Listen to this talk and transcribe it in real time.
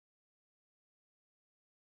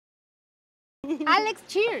Alex,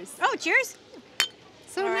 cheers. Oh, cheers.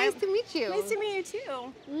 So nice to meet you. Nice to meet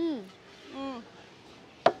you too.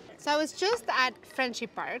 So I was just at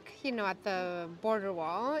Friendship Park, you know, at the border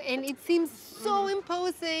wall, and it seems so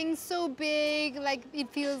imposing, so big, like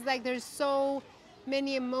it feels like there's so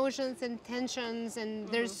many emotions and tensions and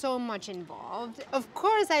there's so much involved. Of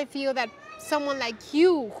course, I feel that someone like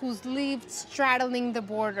you who's lived straddling the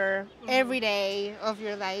border every day of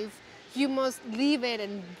your life, you must live it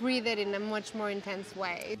and breathe it in a much more intense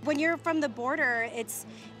way. When you're from the border, it's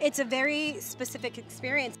a very specific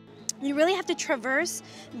experience. You really have to traverse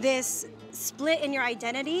this split in your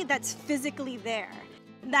identity that's physically there.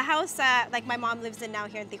 The house that like my mom lives in now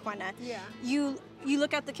here in Tijuana, you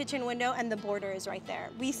look out the kitchen window and the border is right there.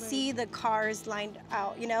 We see the cars lined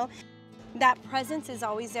out, you know? That presence is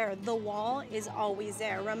always there. The wall is always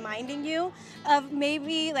there, reminding you of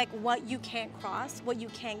maybe like what you can't cross, what you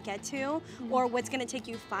can't get to, or what's gonna take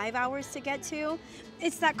you 5 hours to get to.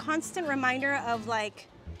 It's that constant reminder of like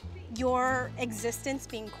your existence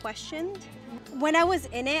being questioned. When I was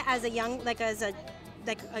in it as a young,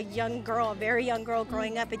 a young girl, a very young girl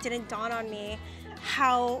growing up, it didn't dawn on me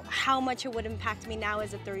how much it would impact me now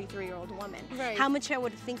as a 33-year-old woman. Right. How much I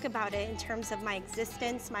would think about it in terms of my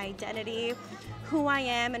existence, my identity, who I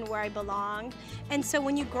am and where I belong. And so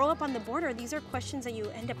when you grow up on the border, these are questions that you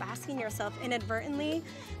end up asking yourself inadvertently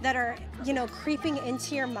that are, you know, creeping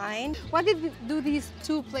into your mind. What do these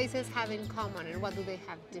two places have in common and what do they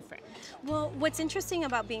have different? Well, what's interesting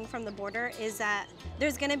about being from the border is that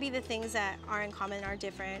there's gonna be the things that are in common are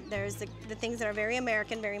different. There's the things that are very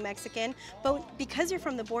American, very Mexican, but because you're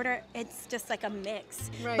from the border, it's just like a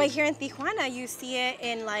mix. Right. But here in Tijuana, you see it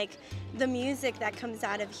in like the music that comes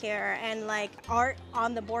out of here and like art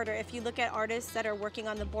on the border. If you look at artists that are working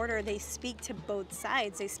on the border, they speak to both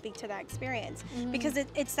sides. They speak to that experience because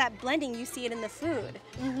it's that blending. You see it in the food,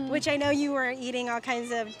 which I know you were eating all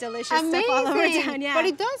kinds of delicious stuff all over town. Yeah. But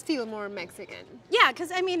it does feel more Mexican. Yeah,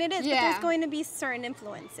 because I mean it is, but Yeah. there's going to be certain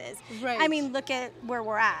influences. Right. I mean, look at where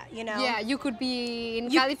we're at, you know? Yeah, you could be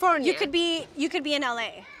in California. You could be in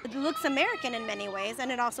LA. It looks American in many ways,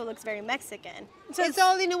 and it also looks very Mexican. So it's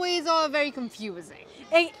all, in a way, it's all very confusing.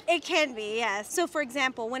 It can be, yes. So for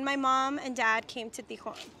example, when my mom and dad came to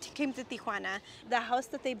Tijuana, the house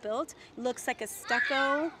that they built looks like a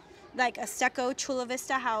stucco Chula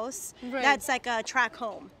Vista house. Right. That's like a track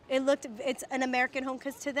home. It's an American home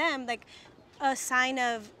because to them, like a sign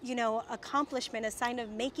of, you know, accomplishment, a sign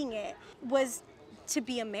of making it was to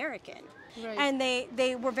be American. Right. And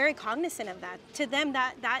they were very cognizant of that. To them,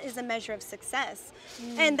 that is a measure of success.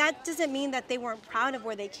 And that doesn't mean that they weren't proud of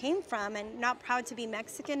where they came from and not proud to be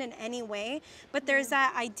Mexican in any way, but there's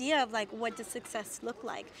that idea of like, what does success look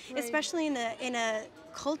like? Right. Especially in a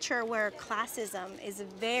culture where classism is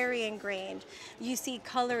very ingrained. You see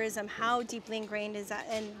colorism, how deeply ingrained is that,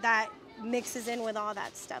 and that mixes in with all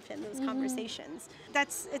that stuff in those conversations.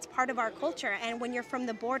 It's part of our culture, and when you're from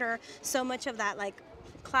the border, so much of that like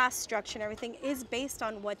class structure and everything is based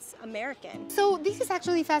on what's American. So this is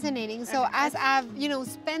actually fascinating. So as I've, you know,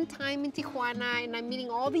 spent time in Tijuana and I'm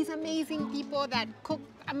meeting all these amazing people that cook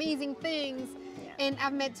amazing things, and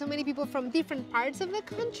I've met so many people from different parts of the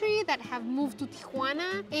country that have moved to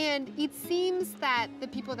Tijuana, and it seems that the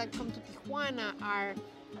people that come to Tijuana are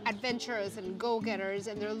adventurers and go-getters,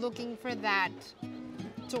 and they're looking for that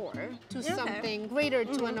door to something greater,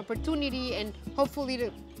 to an opportunity, and hopefully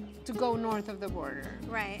to go north of the border.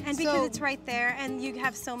 Right, and because it's right there, and you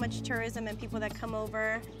have so much tourism and people that come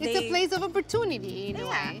over. It's a place of opportunity in a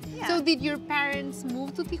way. Yeah. So did your parents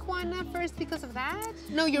move to Tijuana first because of that?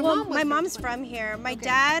 No, your Well, mom was my from mom's Tijuana. from here.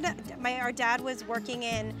 My our dad was working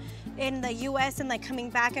in the U.S. and like coming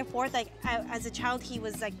back and forth. Like as a child, he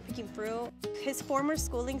was like picking fruit. His former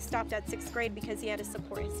schooling stopped at 6th grade because he had to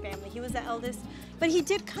support his family. He was the eldest, but he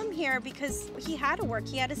did come here because he had to work.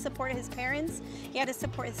 He had to support his parents. He had to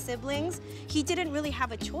support his siblings. He didn't really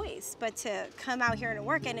have a choice but to come out here and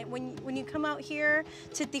work. And when you come out here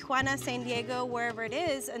to Tijuana, San Diego, wherever it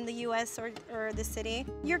is in the U.S. or the city,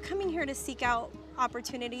 you're coming here to seek out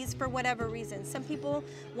opportunities for whatever reason. Some people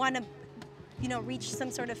want to, you know, reach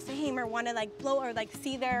some sort of fame or want to like blow or like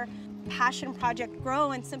see their passion project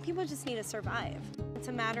grow, and some people just need to survive. It's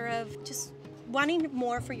a matter of just wanting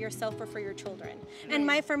more for yourself or for your children. And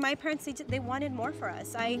for my parents, they wanted more for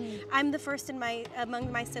us. I'm the first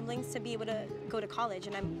among my siblings to be able to go to college,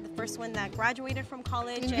 and I'm the first one that graduated from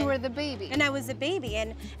college. And you were the baby. And I was a baby,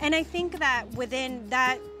 and I think that within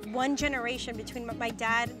that one generation between my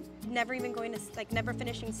dad never even going to, like, never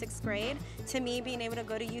finishing 6th grade, to me being able to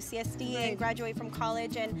go to UCSD and graduate from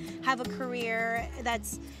college and have a career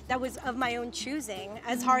that was of my own choosing,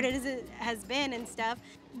 as hard as it has been and stuff,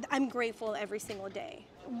 I'm grateful every single day.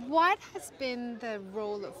 What has been the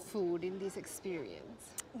role of food in this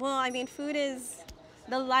experience? Well, I mean, food is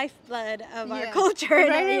the lifeblood of our Yeah. culture.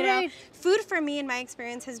 Right, you know? right. Food for me, in my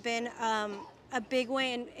experience, has been a big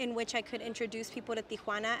way in which I could introduce people to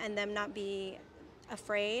Tijuana and them not be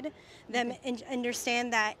afraid, them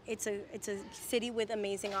understand that it's a city with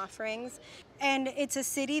amazing offerings, and it's a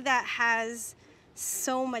city that has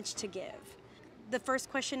so much to give. The first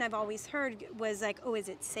question I've always heard was like, oh, is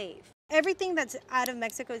it safe? Everything that's out of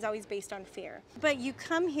Mexico is always based on fear. But you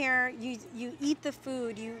come here, you eat the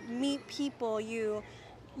food, you meet people, you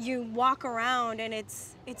walk around, and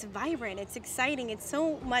it's vibrant, it's exciting, it's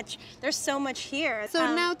so much, there's so much here.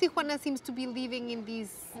 So now Tijuana seems to be living in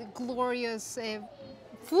these glorious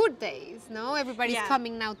food days, no? Everybody's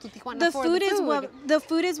coming now to Tijuana for the food. The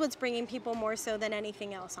food is what's bringing people more so than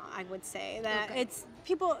anything else, I would say. That it's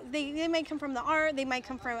people, they might come from the art, they might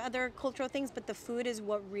come from other cultural things, but the food is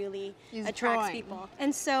what really attracts people.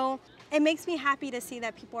 And so it makes me happy to see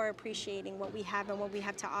that people are appreciating what we have and what we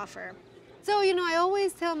have to offer. So, you know, I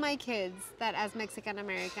always tell my kids that as Mexican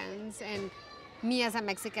Americans, and me as a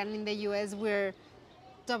Mexican in the US, we're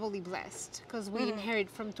doubly blessed because we inherit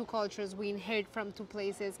from 2 cultures, we inherit from 2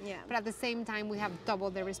 places, but at the same time we have double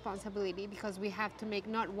the responsibility because we have to make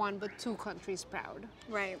not 1 but 2 countries proud.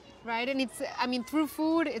 Right. And it's, I mean, through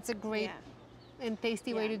food, it's a great and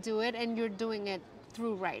tasty way to do it, and you're doing it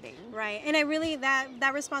through writing. Right, and I really,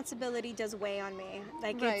 that responsibility does weigh on me.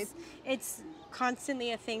 Like it's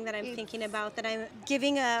constantly a thing that I'm thinking about, that I'm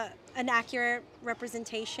giving an accurate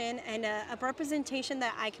representation, and a representation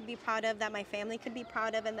that I could be proud of, that my family could be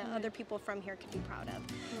proud of, and that other people from here could be proud of.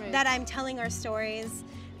 That I'm telling our stories,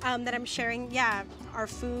 that I'm sharing, our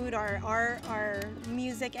food, our art, our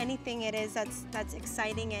music, anything it is that's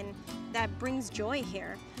exciting and that brings joy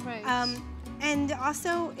here. And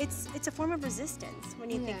also, it's a form of resistance when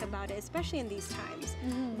you think about it, especially in these times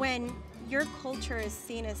when your culture is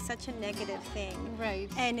seen as such a negative thing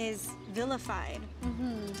and is vilified.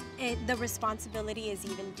 The responsibility is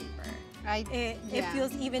even deeper. It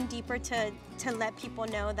feels even deeper to let people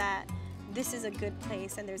know that this is a good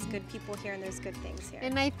place and there's good people here and there's good things here.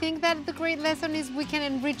 And I think that the great lesson is we can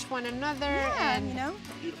enrich one another. And, you know,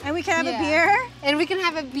 and we can have a beer. And we can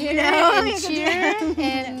have a beer and cheer.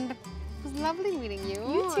 And it was lovely meeting you.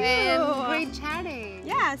 You too. And great chatting.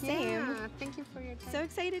 Yeah, same. Yeah, thank you for your time. So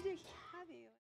excited to